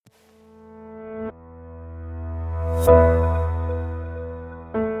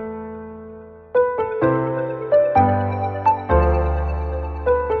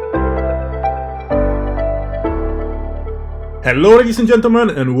Hello, ladies and gentlemen,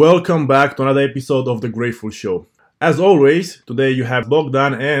 and welcome back to another episode of The Grateful Show. As always, today you have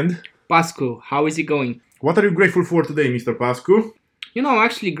Bogdan and... Pascu, how is it going? What are you grateful for today, Mr. Pascu? I'm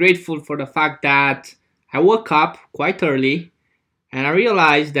actually grateful for the fact that I woke up quite early and I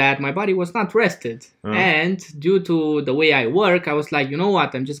realized that my body was not rested. And due to the way I work, I was like, you know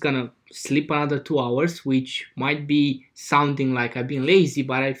what, I'm just gonna sleep another 2 hours, which might be sounding like I've been lazy,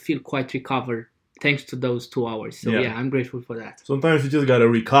 but I feel quite recovered thanks to those 2 hours. So yeah, I'm grateful for that. Sometimes you just gotta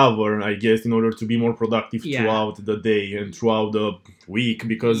recover, I guess, in order to be more productive throughout the day and throughout the week,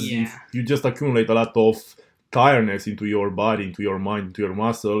 because if you just accumulate a lot of tiredness into your body, into your mind, into your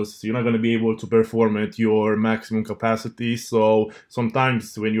muscles, you're not going to be able to perform at your maximum capacity. So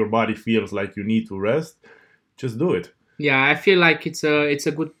sometimes when your body feels like you need to rest, just do it. Yeah, I feel like it's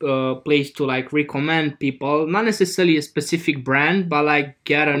a good place to like recommend people, not necessarily a specific brand, but like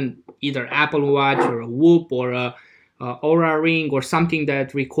get an either Apple Watch or a Whoop or a Oura Ring or something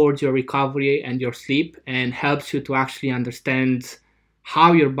that records your recovery and your sleep and helps you to actually understand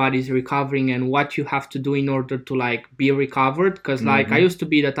how your body is recovering and what you have to do in order to like be recovered. Because like I used to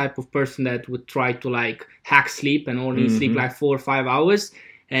be the type of person that would try to like hack sleep and only sleep like 4 or 5 hours,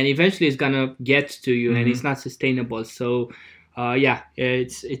 and eventually it's gonna get to you and it's not sustainable. So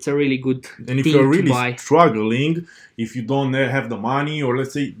it's a really good thing to buy. And if you're really struggling, if you don't have the money, or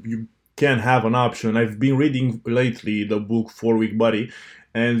let's say you can't have an option, I've been reading lately the book 4 Week Body,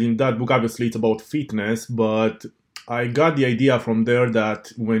 and in that book obviously it's about fitness, but I got the idea from there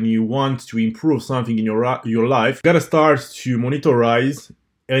that when you want to improve something in your life, you gotta start to monitorize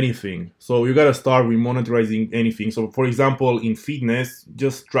anything. So you gotta start with monitorizing anything. So for example, in fitness,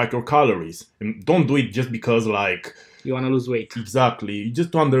 just track your calories. And don't do it just because like... you wanna lose weight. Exactly.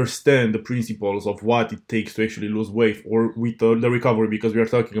 Just to understand the principles of what it takes to actually lose weight, or with the recovery, because we are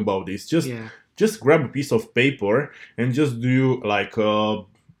talking about this. Just grab a piece of paper and just do like a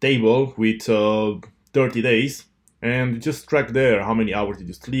table with 30 days. And just track there how many hours did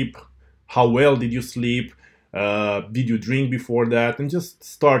you sleep, how well did you sleep, did you drink before that, and just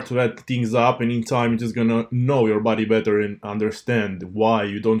start to add things up, and in time you're just gonna know your body better and understand why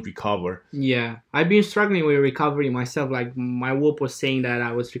you don't recover. Yeah, I've been struggling with recovery myself. Like my Whoop was saying that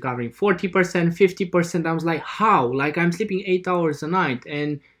I was recovering 40%, 50%. I was like, how? Like I'm sleeping 8 hours a night,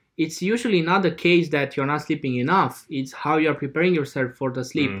 and it's usually not the case that you're not sleeping enough. It's how you're preparing yourself for the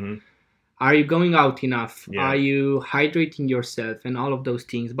sleep. Are you going out enough? Are you hydrating yourself? And all of those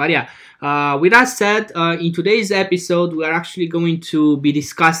things. But with that said, in today's episode, we are actually going to be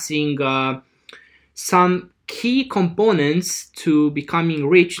discussing some key components to becoming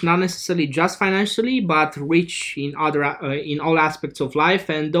rich, not necessarily just financially, but rich in all aspects of life.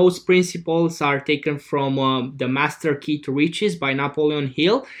 And those principles are taken from The Master Key to Riches by Napoleon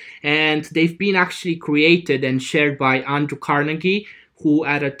Hill. And they've been actually created and shared by Andrew Carnegie, who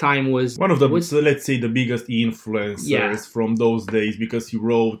at a time was one of the, let's say, the biggest influencers from those days, because he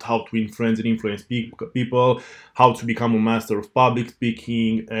wrote How to Influence and Influence People, How to Become a Master of Public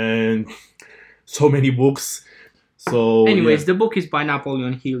Speaking, and so many books. So, anyways, the book is by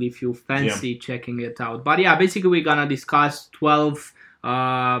Napoleon Hill if you fancy checking it out. But basically we're gonna discuss 12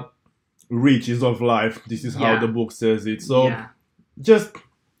 riches of life. This is how the book says it. So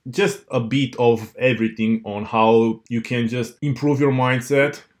just a bit of everything on how you can just improve your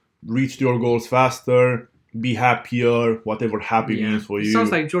mindset, reach your goals faster, be happier, whatever happy means for you. Sounds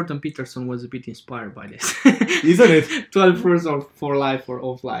like Jordan Peterson was a bit inspired by this. Isn't it? 12 rules for life or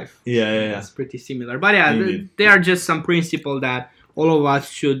of life. Yeah. It's pretty similar. But they are just some principles that all of us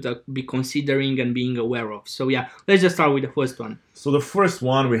should be considering and being aware of. So let's just start with the first one. So the first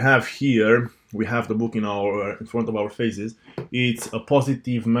one we have here, we have the book in front of our faces. It's a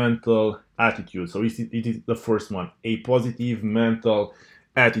positive mental attitude. So it is the first one, a positive mental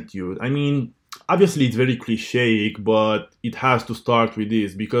attitude. I mean, obviously it's very cliche, but it has to start with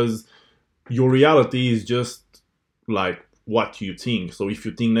this, because your reality is just like what you think. So if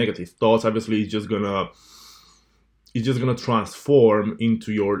you think negative thoughts, obviously it's just gonna transform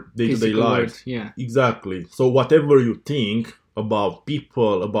into your day-to-day life. Exactly. So whatever you think about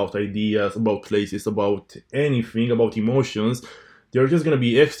people, about ideas, about places, about anything, about emotions, they're just going to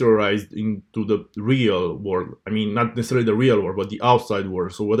be exteriorized into the real world. I mean, not necessarily the real world, but the outside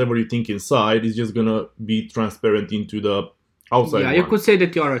world. So whatever you think inside is just going to be transparent into the outside world. You could say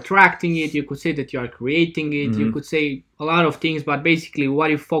that you are attracting it. You could say that you are creating it. You could say a lot of things, but basically what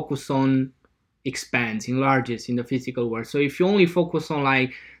you focus on expands, enlarges in the physical world. So if you only focus on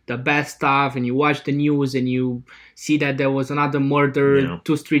like the bad stuff and you watch the news and you see that there was another murder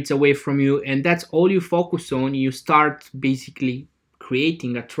 2 streets away from you, and that's all you focus on, you start basically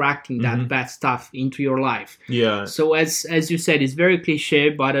attracting that bad stuff into your life. Yeah. So as you said, it's very cliche,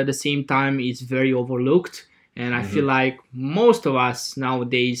 but at the same time, it's very overlooked. And I feel like most of us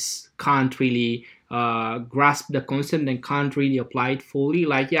nowadays can't really grasp the concept and can't really apply it fully.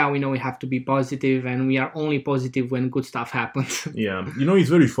 Like, yeah, we know we have to be positive, and we are only positive when good stuff happens. Yeah. It's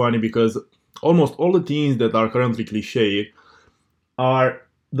very funny because almost all the things that are currently cliche are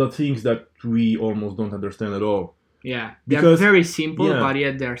the things that we almost don't understand at all. Yeah. They're very simple, but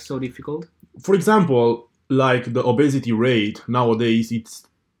yet they're so difficult. For example, like the obesity rate nowadays, it's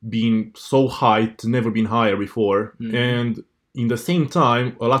been so high, it's never been higher before. And in the same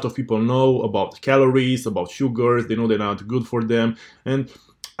time, a lot of people know about calories, about sugars, they know they're not good for them. And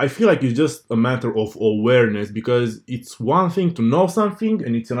I feel like it's just a matter of awareness, because it's one thing to know something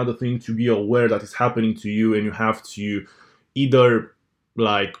and it's another thing to be aware that it's happening to you, and you have to either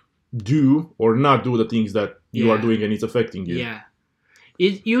like do or not do the things that you are doing and it's affecting you. Yeah.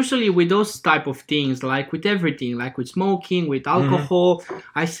 It usually with those type of things, like with everything, like with smoking, with alcohol,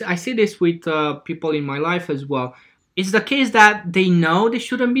 I see this with people in my life as well. It's the case that they know they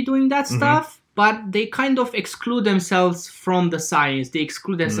shouldn't be doing that stuff, but they kind of exclude themselves from the science. They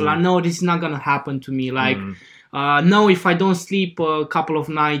exclude themselves. Like, no, this is not going to happen to me. Like, no, if I don't sleep a couple of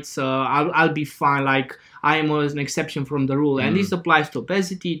nights, I'll be fine. Like, I am an exception from the rule. And this applies to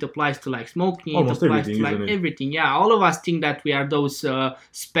obesity, it applies to like smoking, almost it applies everything, to like everything. Yeah, all of us think that we are those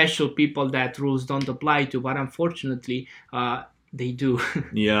special people that rules don't apply to, but unfortunately, they do.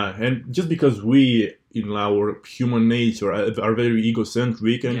 Yeah, and just because we, in our human nature, are very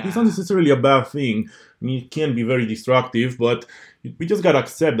egocentric, and it's not necessarily a bad thing. I mean, it can be very destructive, but we just gotta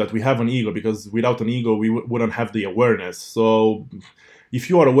accept that we have an ego, because without an ego, we wouldn't have the awareness. So if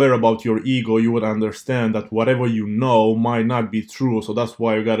you are aware about your ego, you would understand that whatever you know might not be true. So that's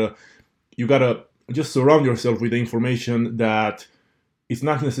why you gotta just surround yourself with the information that it's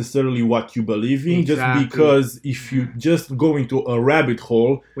not necessarily what you believe in. Exactly. Just because if you just go into a rabbit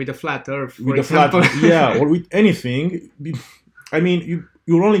hole with a flat earth, for example, or with anything, I mean,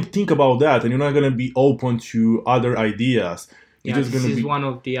 you'll only think about that, and you're not gonna be open to other ideas. This is one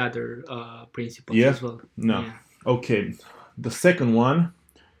of the other principles as well. Okay. The second one,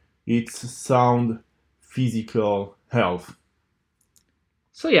 it's sound physical health.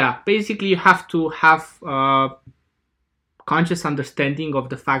 So basically you have to have conscious understanding of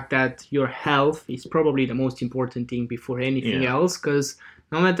the fact that your health is probably the most important thing before anything else, because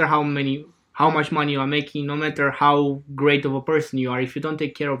no matter how much money you are making, no matter how great of a person you are, if you don't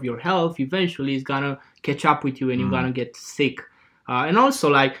take care of your health, eventually it's gonna catch up with you and you're gonna get sick. And also,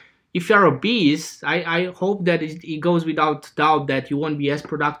 like, if you're obese, I hope that it goes without doubt that you won't be as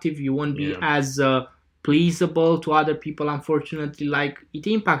productive, you won't be as pleasable to other people, unfortunately. Like, it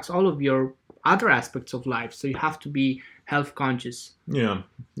impacts all of your other aspects of life, so you have to be health conscious. Yeah,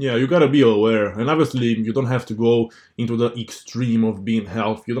 you gotta be aware, and obviously you don't have to go into the extreme of being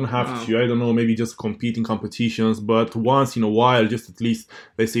healthy. You don't have to, I don't know, maybe just compete in competitions, but once in a while, just at least,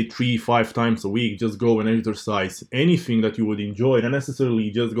 let's say 3-5 times a week, just go and exercise. Anything that you would enjoy, not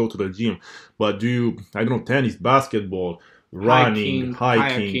necessarily just go to the gym, but do, I don't know, tennis, basketball, running,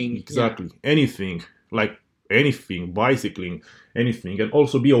 hiking, exactly, anything, like anything, bicycling, anything, and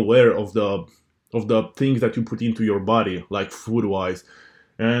also be aware of the things that you put into your body, like food-wise.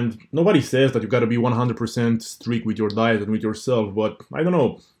 And nobody says that you gotta be 100% strict with your diet and with yourself, but I don't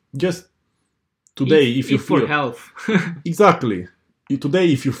know, just today, if you feel... for health. Exactly.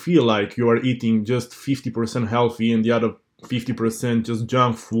 Today, if you feel like you are eating just 50% healthy and the other 50% just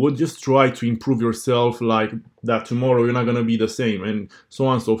junk food, just try to improve yourself, like that tomorrow you're not gonna be the same, and so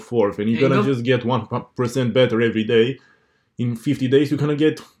on and so forth. And you're gonna just get 1% better every day. In 50 days, you're gonna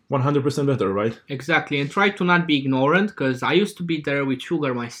get 100% better, right? Exactly, and try to not be ignorant, because I used to be there with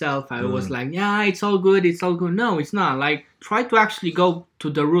sugar myself. I was like, it's all good. No, it's not. Like, try to actually go to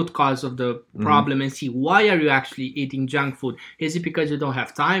the root cause of the problem and see, why are you actually eating junk food? Is it because you don't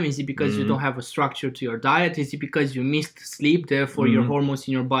have time? Is it because you don't have a structure to your diet? Is it because you missed sleep, therefore your hormones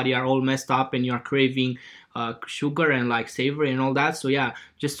in your body are all messed up and you're craving sugar and like savory and all that? So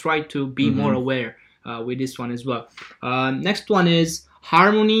just try to be more aware with this one as well. Next one is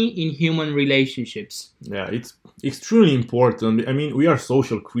harmony in human relationships. Yeah, it's extremely important. I mean, we are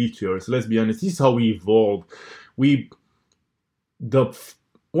social creatures, let's be honest. This is how we evolved. One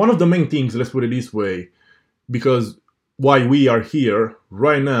of the main things, let's put it this way, because why we are here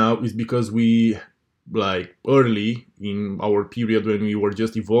right now is because we, like, early in our period when we were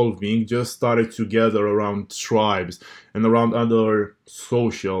just evolving, just started to gather around tribes and around other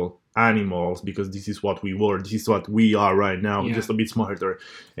social animals, because this is what we were, this is what we are right now, just a bit smarter.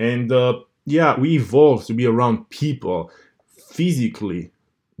 And we evolved to be around people. physically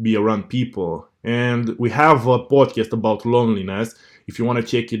be around people. And we have a podcast about loneliness. If you want to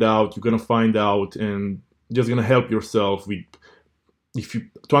check it out, you're going to find out and just going to help yourself with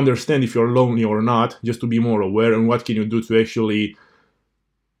to understand if you're lonely or not, just to be more aware and what can you do to actually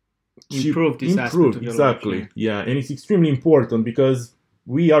improve this aspect of your exactly life, yeah. And it's extremely important because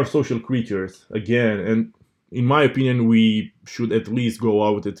we are social creatures again, and in my opinion we should at least go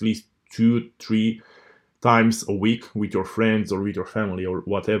out at least 2-3 times a week with your friends or with your family or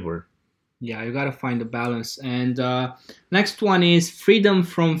whatever. Yeah, you gotta find the balance. And next one is freedom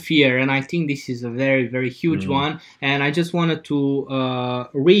from fear, and I think this is a very, very huge one. And I just wanted to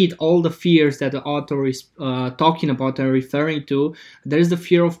read all the fears that the author is talking about and referring to. There is the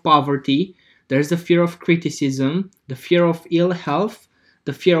fear of poverty, there's the fear of criticism, the fear of ill health,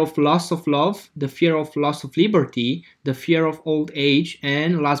 the fear of loss of love, the fear of loss of liberty, the fear of old age,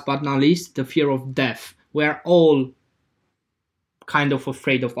 and last but not least, the fear of death. We're all kind of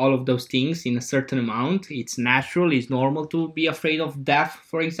afraid of all of those things in a certain amount. It's natural, it's normal to be afraid of death,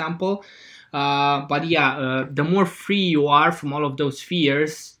 for example. But yeah, the more free you are from all of those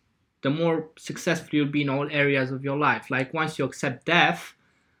fears, the more successful you'll be in all areas of your life. Like once you accept death,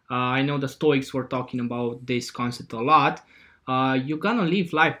 I know the Stoics were talking about this concept a lot. You're gonna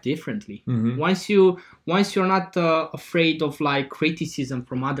live life differently. Once you're not afraid of like criticism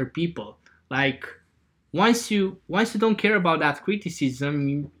from other people, like once you don't care about that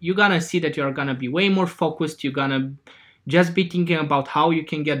criticism, you're gonna see that you're gonna be way more focused. You're gonna just be thinking about how you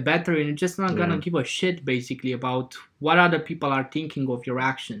can get better, and you're just not gonna give a shit basically about what other people are thinking of your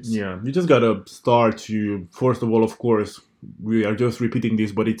actions. Yeah, you just gotta start to, first of all, of course, we are just repeating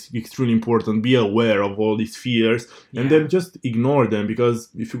this, but it's extremely important. Be aware of all these fears and then just ignore them, because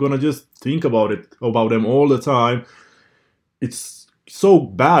if you're gonna just think about them all the time, it's so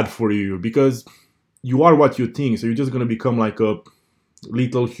bad for you, because you are what you think. So you're just gonna become like a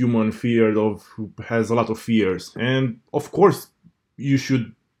little human who has a lot of fears. And of course, you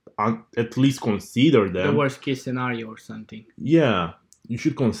should at least consider them. The worst case scenario or something. Yeah, you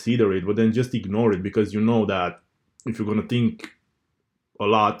should consider it, but then just ignore it, because you know that if you're gonna think a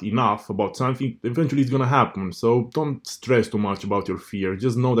lot enough about something, eventually it's gonna happen. So don't stress too much about your fear.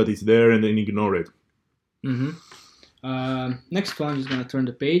 Just know that it's there and then ignore it. Next one, I'm just gonna turn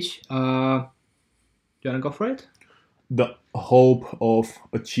the page. Do you want to go for it? The hope of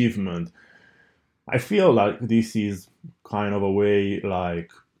achievement. I feel like this is kind of a way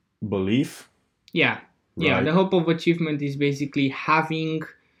like belief. Yeah. Right? Yeah, the hope of achievement is basically having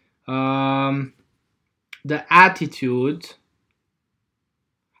the attitude,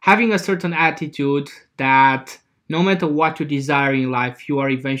 having a certain attitude that no matter what you desire in life, you are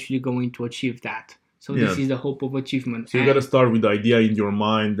eventually going to achieve that. So this is the hope of achievement. So you got to start with the idea in your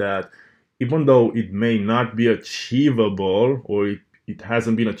mind that even though it may not be achievable or it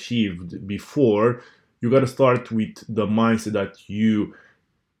hasn't been achieved before, you got to start with the mindset that you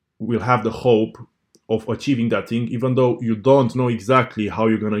will have the hope of achieving that thing, even though you don't know exactly how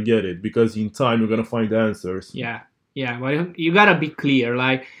you're going to get it, because in time you're going to find the answers. Yeah, but you got to be clear.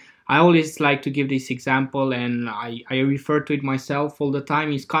 Like, I always like to give this example, and I refer to it myself all the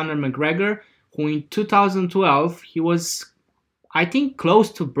time, is Conor McGregor, who in 2012, he was, I think,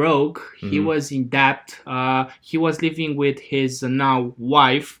 close to broke. He was in debt. He was living with his now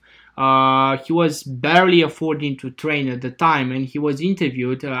wife. He was barely affording to train at the time, and he was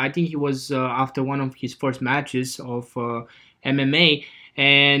interviewed. I think he was after one of his first matches of MMA,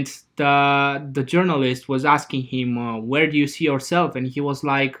 and the journalist was asking him, where do you see yourself? And he was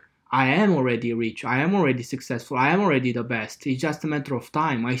like, I am already rich, I am already successful, I am already the best. It's just a matter of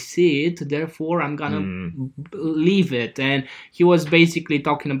time. I see it, therefore I'm gonna leave it. And he was basically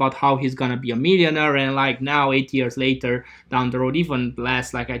talking about how he's gonna be a millionaire, and like now 8 years later down the road, even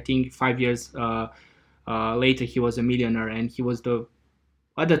less, like I think 5 years later, he was a millionaire, and he was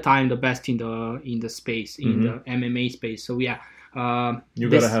at the time the best in the space, in the MMA space. So yeah, you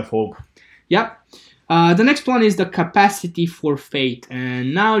gotta have hope. Yeah. The next one is the capacity for faith,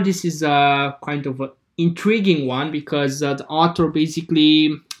 and now this is kind of an intriguing one, because the author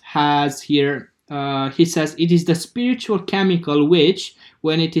basically has here, he says, it is the spiritual chemical which,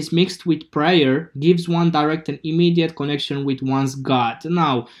 when it is mixed with prayer, gives one direct and immediate connection with one's God.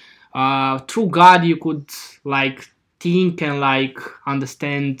 Now, through God you could like think and like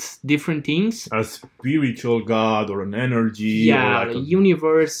understand different things. A spiritual God or an energy, or like a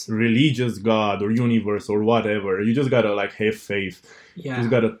universe, religious God or universe or whatever. You just gotta like have faith. You just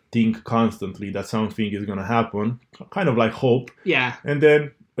gotta think constantly that something is gonna happen, kind of like hope. Yeah. And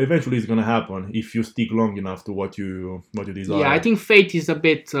then eventually it's gonna happen if you stick long enough to what you desire. Yeah, I think faith is a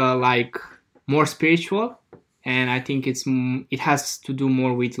bit like more spiritual. and I think it has to do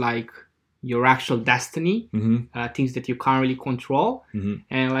more with like your actual destiny, things that you can't really control,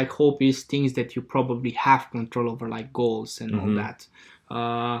 and like hope is things that you probably have control over, like goals and all that.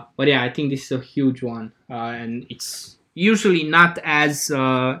 But yeah, I think this is a huge one, and it's usually not as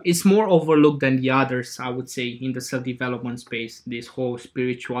it's more overlooked than the others, I would say, in the self-development space, this whole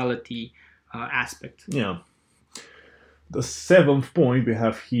spirituality aspect. Yeah. The seventh point we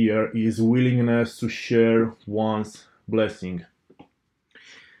have here is willingness to share one's blessing.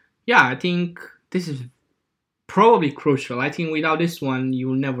 Yeah, I think this is probably crucial. I think without this one,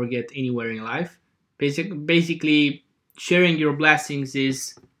 you'll never get anywhere in life. Basically, sharing your blessings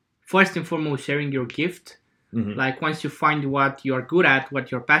is first and foremost sharing your gift. Like once you find what you're good at,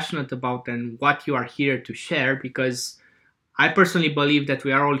 what you're passionate about, and what you are here to share, because I personally believe that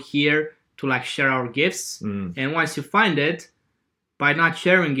we are all here to like share our gifts. And once you find it, by not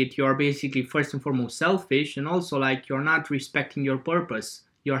sharing it, you are basically first and foremost selfish, and also like you're not respecting your purpose.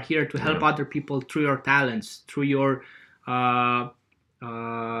 You're here to help other people through your talents, through your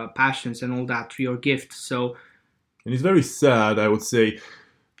passions and all that, through your gift. So, and it's very sad, I would say,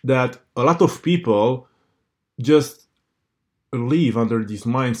 that a lot of people just live under this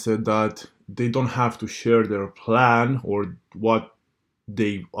mindset that they don't have to share their plan or what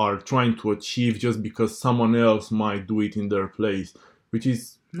they are trying to achieve just because someone else might do it in their place, which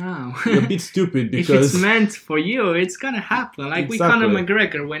is a bit stupid, because if it's meant for you, it's gonna happen. Like with Conor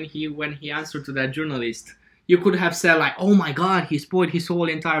McGregor, when he answered to that journalist, you could have said like, "Oh my God, he spoiled his whole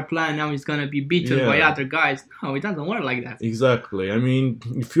entire plan. Now he's gonna be beaten by other guys." No, it doesn't work like that. Exactly. I mean,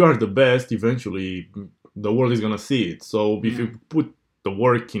 if you are the best, eventually the world is gonna see it. So if you put the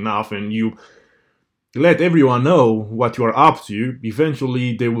work enough and you let everyone know what you are up to,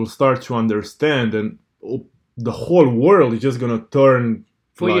 eventually they will start to understand, and the whole world is just gonna turn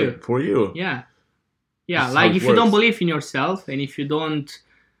for you. Yeah. Like if you don't believe in yourself, and if you don't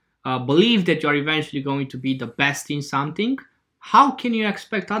believe that you're eventually going to be the best in something, how can you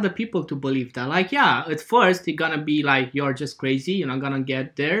expect other people to believe that? Like, yeah, at first it's gonna be like you're just crazy, you're not gonna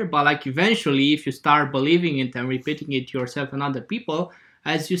get there, but like eventually, if you start believing it and repeating it yourself and other people,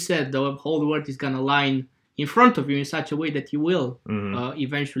 as you said, the whole world is gonna line in front of you in such a way that you will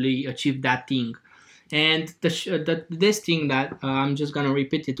eventually achieve that thing. And this thing that I'm just gonna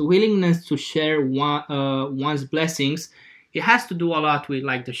repeat it: willingness to share one's blessings. It has to do a lot with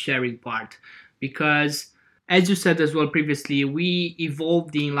like the sharing part, because as you said as well previously, we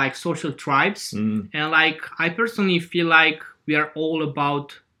evolved in like social tribes, and like I personally feel like we are all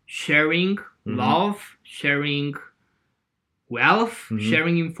about sharing love, sharing wealth,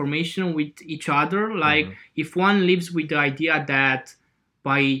 sharing information with each other. Like if one lives with the idea that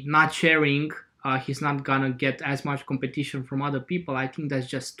by not sharing, he's not gonna get as much competition from other people, I think that's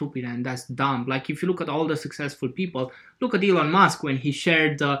just stupid and that's dumb. Like if you look at all the successful people, look at Elon Musk when he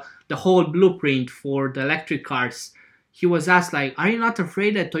shared the whole blueprint for the electric cars. He was asked like, are you not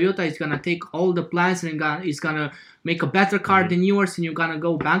afraid that Toyota is gonna take all the plans and is gonna make a better car than yours and you're gonna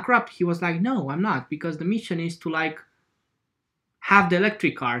go bankrupt? He was like, no, I'm not, because the mission is to like have the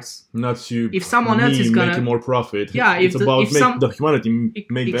electric cars. Not to if someone else is gonna make more profit. Yeah, it's about the humanity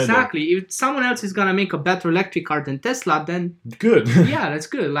made better. Exactly. If someone else is gonna make a better electric car than Tesla, then good. Yeah, that's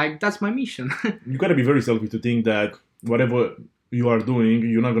good. Like that's my mission. You gotta be very selfish to think that whatever you are doing,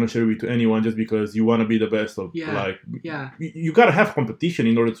 you're not gonna share it to anyone just because you wanna be the best of. You gotta have competition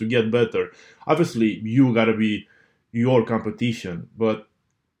in order to get better. Obviously, you gotta be your competition, but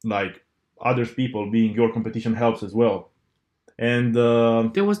like other people being your competition helps as well. And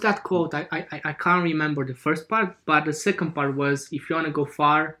there was that quote, I can't remember the first part, but the second part was, if you want to go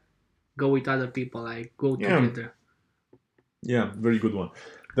far, go with other people, like go together. Yeah, very good one.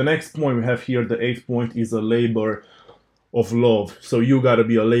 The next point we have here, the 8th point, is a labor of love. So you gotta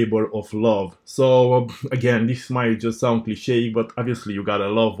be a labor of love. So again, this might just sound cliche, but obviously you gotta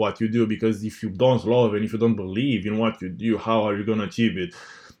love what you do, because if you don't love and if you don't believe in what you do, how are you gonna achieve it?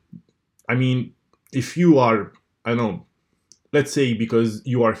 I mean, if you are, I don't know, let's say because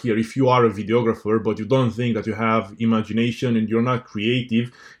you are here, if you are a videographer, but you don't think that you have imagination and you're not creative,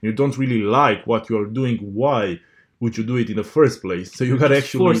 and you don't really like what you are doing, why would you do it in the first place? So you gotta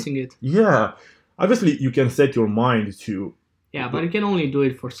actually forcing it. Yeah. Obviously, you can set your mind to... Yeah, but you can only do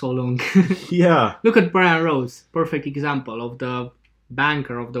it for so long. Yeah. Look at Brian Rose, perfect example of the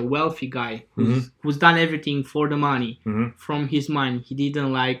banker, of the wealthy guy who's done everything for the money from his mind. He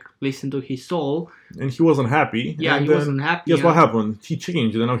didn't like listen to his soul, and he wasn't happy. Yeah, and he wasn't happy. Guess what happened? He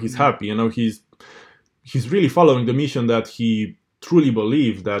changed, and now he's happy, and now he's really following the mission that he truly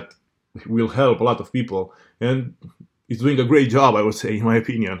believes that will help a lot of people, and he's doing a great job, I would say, in my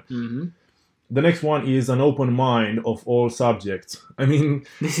opinion. The next one is an open mind of all subjects. I mean,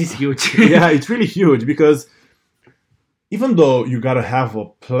 this is huge. Yeah, it's really huge because even though you gotta have a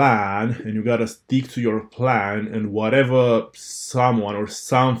plan and you gotta stick to your plan, and whatever someone or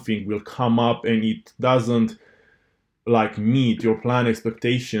something will come up and it doesn't like meet your plan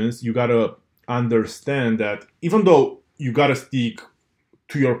expectations, you gotta understand that even though you gotta stick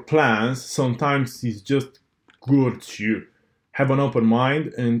to your plans, sometimes it's just good to have an open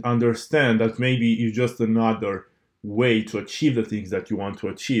mind and understand that maybe it's just another way to achieve the things that you want to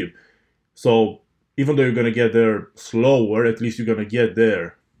achieve. So even though you're going to get there slower, at least you're going to get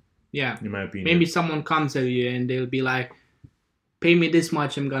there. Yeah. In my opinion. Maybe someone comes at you and they'll be like, pay me this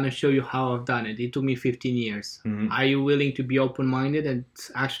much, I'm going to show you how I've done it. It took me 15 years. Mm-hmm. Are you willing to be open-minded and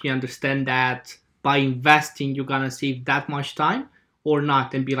actually understand that by investing, you're going to save that much time or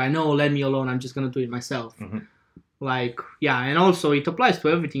not? And be like, no, let me alone. I'm just going to do it myself. Mm-hmm. Like, yeah, and also it applies to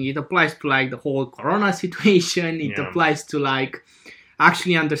everything. It applies to like the whole corona situation. It applies to like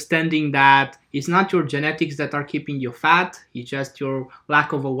actually understanding that it's not your genetics that are keeping you fat. It's just your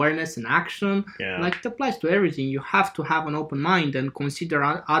lack of awareness and action. Yeah. Like it applies to everything. You have to have an open mind and consider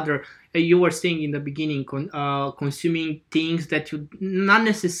other. You were saying in the beginning, consuming things that you not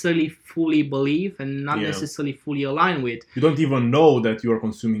necessarily fully believe and not necessarily fully align with. You don't even know that you are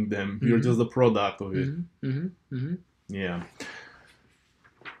consuming them. Mm-hmm. You're just the product of it. Mm-hmm. Mm-hmm. Mm-hmm. Yeah.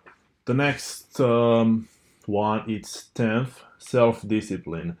 The next one is 10th,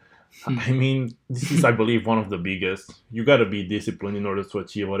 self-discipline. I mean, this is, I believe, one of the biggest. You gotta be disciplined in order to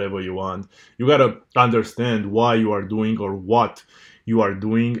achieve whatever you want. You gotta understand why you are doing or what you are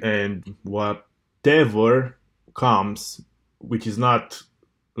doing, and whatever comes, which is not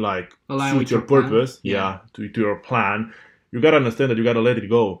like suit your purpose, to your plan, you gotta understand that you gotta let it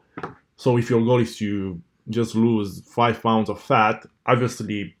go. So if your goal is to just lose 5 pounds of fat,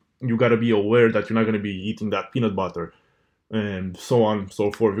 obviously you gotta be aware that you're not gonna be eating that peanut butter, and so on and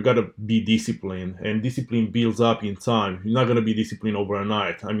so forth. You gotta be disciplined, and discipline builds up in time. You're not gonna be disciplined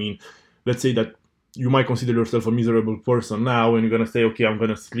overnight. I mean, let's say that you might consider yourself a miserable person now, and you're gonna say, okay, I'm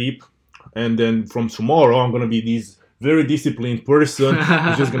gonna sleep, and then from tomorrow I'm gonna be this very disciplined person.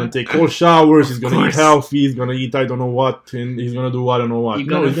 He's just gonna take cold showers, he's gonna eat healthy, he's gonna eat I don't know what, and he's gonna do I don't know what. You're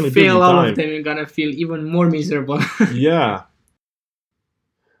gonna fail all of them, you're gonna feel even more miserable. Yeah.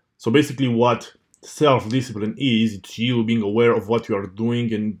 So basically what self-discipline is, it's you being aware of what you are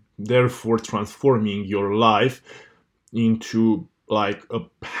doing and therefore transforming your life into like a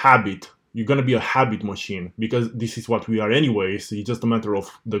habit. You're going to be a habit machine, because this is what we are anyways. It's just a matter of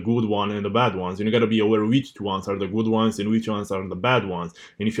the good one and the bad ones. And you got to be aware which ones are the good ones and which ones are the bad ones.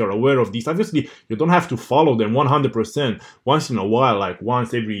 And if you're aware of this, obviously you don't have to follow them 100%. Once in a while, like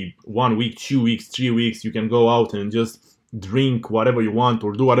once every 1 week, 2 weeks, 3 weeks, you can go out and just drink whatever you want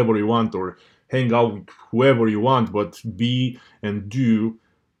or do whatever you want or hang out with whoever you want, but be and do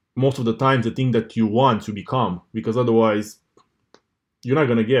most of the time the thing that you want to become, because otherwise you're not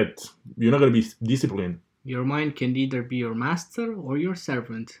going to be disciplined. Your mind can either be your master or your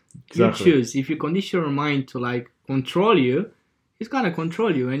servant. Exactly. You choose. If you condition your mind to like control you, it's going to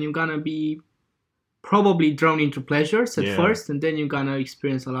control you, and you're going to be probably drawn into pleasures at first, and then you're going to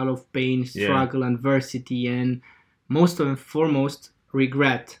experience a lot of pain, struggle, adversity, and most and foremost,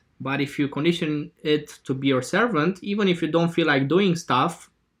 regret. But if you condition it to be your servant, even if you don't feel like doing stuff,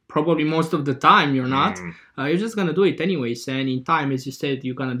 probably most of the time you're not, you're just going to do it anyways. And in time, as you said,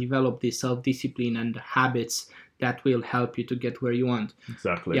 you're going to develop this self-discipline and habits that will help you to get where you want.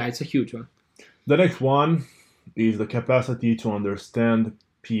 Exactly. Yeah, it's a huge one. The next one is the capacity to understand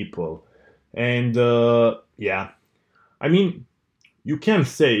people. And I mean, you can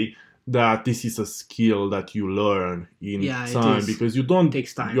say that this is a skill that you learn in time, because it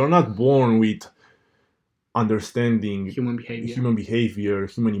takes time. You're not born with understanding human behavior,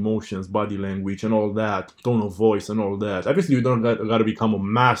 human emotions, body language, and all that, tone of voice, and all that. Obviously, you don't got to become a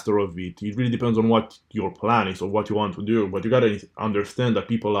master of it. It really depends on what your plan is or what you want to do. But you got to understand that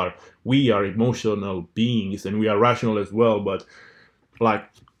we are emotional beings, and we are rational as well. But like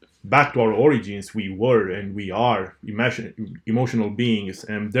back to our origins, we were and we are emotional beings,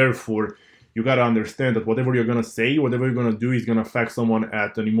 and therefore you got to understand that whatever you're going to say, whatever you're going to do is going to affect someone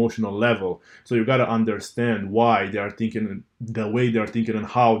at an emotional level. So you got to understand why they are thinking the way they are thinking and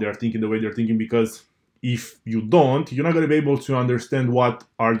how they are thinking the way they're thinking, because if you don't, you're not going to be able to understand what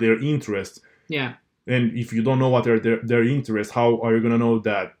are their interests. Yeah. And if you don't know what are their interests, how are you going to know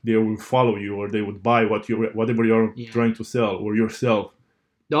that they will follow you or they would buy whatever you're trying to sell or yourself?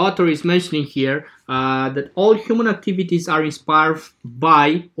 The author is mentioning here that all human activities are inspired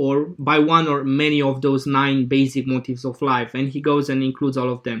by one or many of those 9 basic motives of life. And he goes and includes all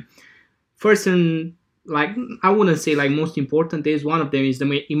of them. first and like I wouldn't say like most important is one of them is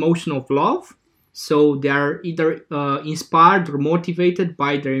the emotion of love. So they are either inspired or motivated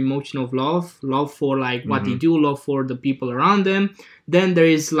by their emotion of love for like what they do, love for the people around them. Then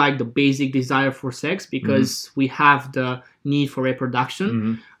there is like the basic desire for sex, because we have the need for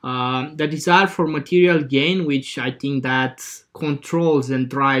reproduction. The desire for material gain, which I think that controls and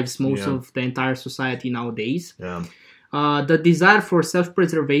drives most of the entire society nowadays. The desire for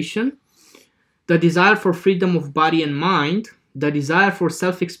self-preservation, the desire for freedom of body and mind, the desire for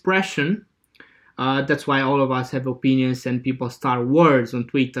self-expression. That's why all of us have opinions and people start wars on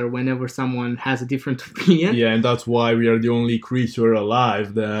Twitter whenever someone has a different opinion. Yeah, and that's why we are the only creatures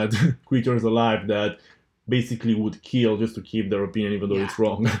alive that basically would kill just to keep their opinion even though it's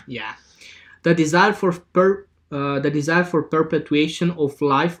wrong. Yeah. The desire for perpetuation of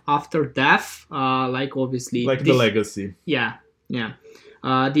life after death, like obviously the legacy. Yeah.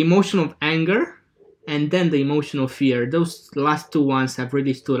 The emotion of anger, and then the emotion of fear. Those last two ones have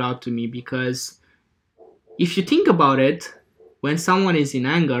really stood out to me, because if you think about it, when someone is in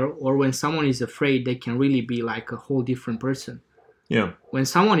anger or when someone is afraid, they can really be like a whole different person. Yeah. When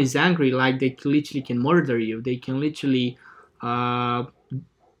someone is angry, like they literally can murder you. They can literally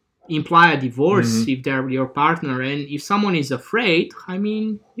imply a divorce if they're your partner. And if someone is afraid, I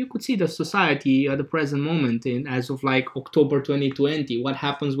mean, you could see the society at the present moment, as of like October 2020, what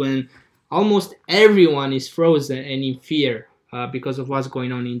happens when almost everyone is frozen and in fear because of what's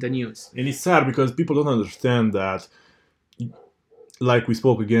going on in the news. And it's sad because people don't understand that, like we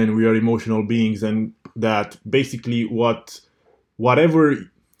spoke again, we are emotional beings, and that basically whatever,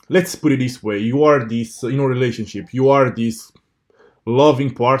 let's put it this way, you are this, in a relationship, you are this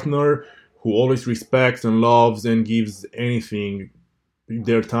loving partner who always respects and loves and gives anything,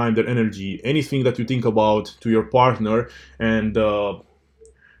 their time, their energy, anything that you think about to your partner, and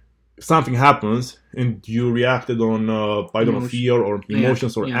something happens and you reacted on I don't know, fear or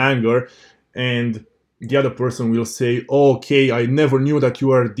emotions or anger, and the other person will say, oh, okay, I never knew that you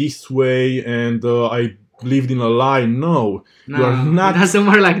are this way and I lived in a lie. No, you are not. It doesn't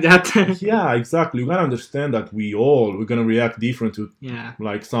work like that. Yeah, exactly. You gotta understand that we're gonna react different to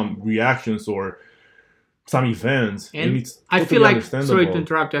like some reactions or some events, and it's totally I feel like, understandable. sorry to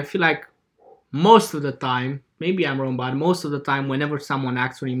interrupt you, I feel like most of the time, maybe I'm wrong, but most of the time, whenever someone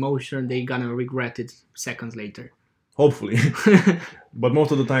acts on emotion, they're gonna regret it seconds later. Hopefully. But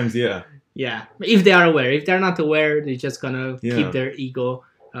most of the times, yeah. Yeah, if they are aware. If they're not aware, they're just gonna keep their ego,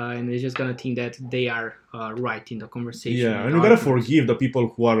 and they're just gonna think that they are right in the conversation. Yeah, and you gotta forgive the people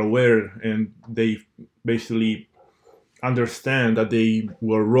who are aware and they basically understand that they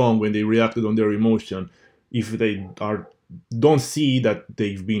were wrong when they reacted on their emotion. If they don't see that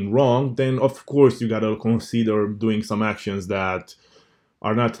they've been wrong, then of course you gotta consider doing some actions that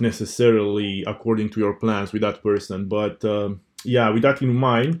are not necessarily according to your plans with that person. But with that in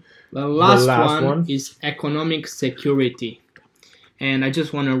mind, the last one is economic security. And I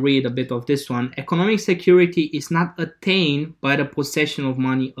just want to read a bit of this one. Economic security is not attained by the possession of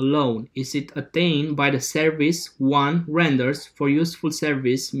money alone. Is it attained by the service one renders for useful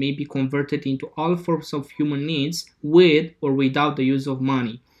service may be converted into all forms of human needs with or without the use of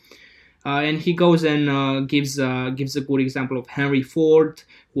money. And he goes and gives a good example of Henry Ford,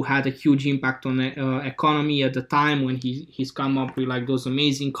 who had a huge impact on the economy at the time when he's come up with like those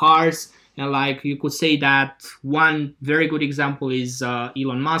amazing cars. And like you could say that one very good example is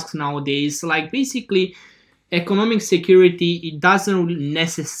Elon Musk nowadays. Like basically, economic security, it doesn't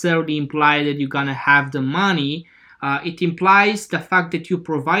necessarily imply that you're gonna have the money. It implies the fact that you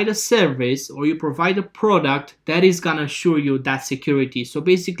provide a service or you provide a product that is gonna assure you that security. So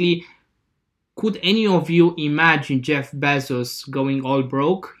basically, could any of you imagine Jeff Bezos going all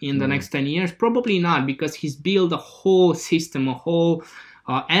broke in the next 10 years? Probably not, because he's built a whole system, a whole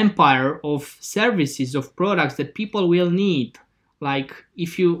empire of services, of products that people will need. Like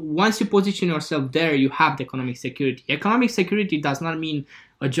once you position yourself there, you have the economic security. Economic security does not mean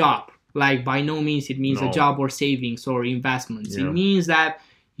a job. Like by no means it means a job or savings or investments. It means that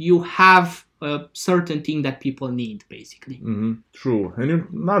you have a certain thing that people need, basically. True. And you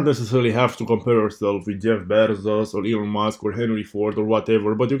not necessarily have to compare yourself with Jeff Bezos or Elon Musk or Henry Ford or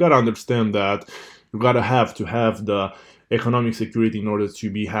whatever, but you gotta understand that you gotta have to have the economic security in order to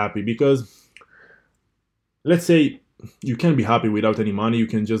be happy. Because let's say you can be happy without any money, you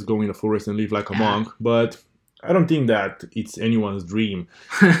can just go in the forest and live like a monk, but I don't think that it's anyone's dream.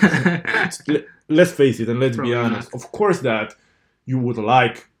 Let's face it, and let's be honest. Of course that you would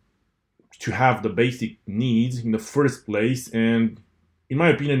like to have the basic needs in the first place, and in my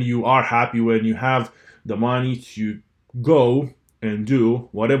opinion, you are happy when you have the money to go and do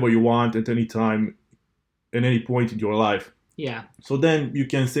whatever you want at any time, at any point in your life. Yeah. So then you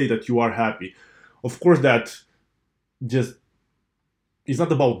can say that you are happy. Of course, that just it's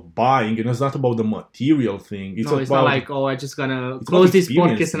not about buying, and it's not about the material thing. It's not like, oh, I'm just gonna close this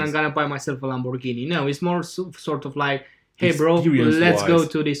podcast and I'm gonna buy myself a Lamborghini. No, it's more sort of like, hey, bro, let's go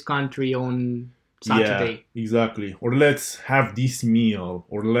to this country on Saturday. Yeah, exactly. Or let's have this meal,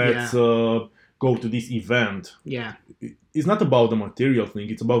 or let's go to this event. Yeah. It's not about the material thing.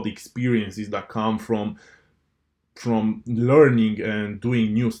 It's about the experiences that come from learning and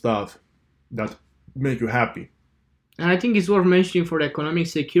doing new stuff that make you happy. And I think it's worth mentioning for the economic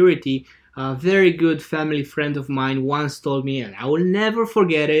security, a very good family friend of mine once told me, and I will never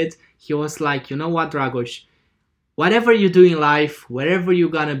forget it. He was like, you know what, Dragos, whatever you do in life, wherever you're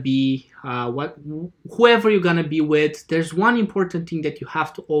gonna be, whoever you're gonna be with, there's one important thing that you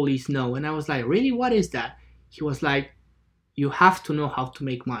have to always know. And I was like, really, what is that? He was like, you have to know how to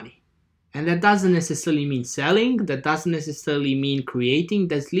make money. And that doesn't necessarily mean selling, that doesn't necessarily mean creating,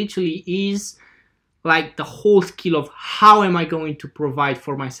 that literally is like the whole skill of how am I going to provide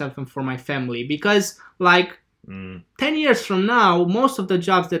for myself and for my family. Because like 10 years from now, most of the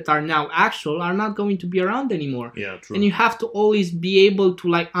jobs that are now actual are not going to be around anymore. Yeah, true. And you have to always be able to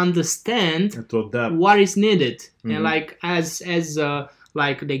like understand what is needed. And like as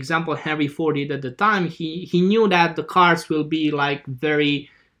like the example Henry Ford did at the time, he knew that the cars will be like very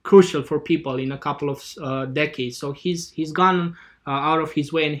crucial for people in a couple of decades. So he's gone out of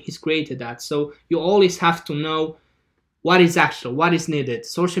his way and he's created that. So you always have to know what is actual, what is needed.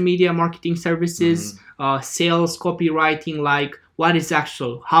 Social media, marketing services, sales, copywriting, like what is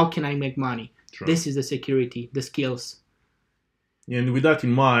actual, how can I make money? True. This is the security, the skills. And with that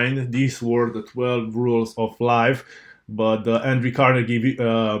in mind, these were the 12 rules of life, but the Andrew Carnegie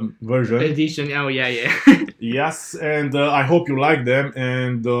version. Edition, oh yeah. Yes, and I hope you like them,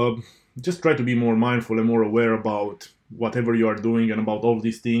 and just try to be more mindful and more aware about whatever you are doing and about all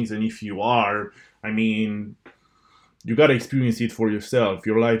these things. And if you are, I mean, you gotta experience it for yourself.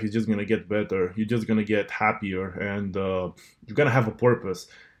 Your life is just gonna get better. You're just gonna get happier, and you're gonna have a purpose.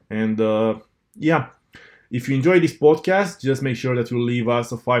 And if you enjoy this podcast, just make sure that you leave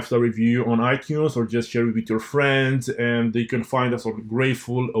us a 5-star review on iTunes, or just share it with your friends. And you can find us on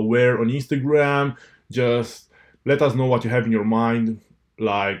Grateful Aware on Instagram. Just let us know what you have in your mind.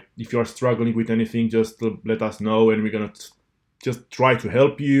 Like, if you are struggling with anything, just let us know, and we're gonna just try to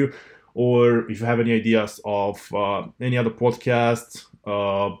help you. Or if you have any ideas of any other podcasts,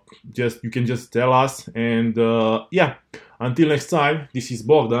 you can just tell us. And until next time, this is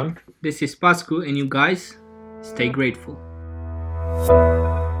Bogdan. This is Pascu, and you guys, stay grateful.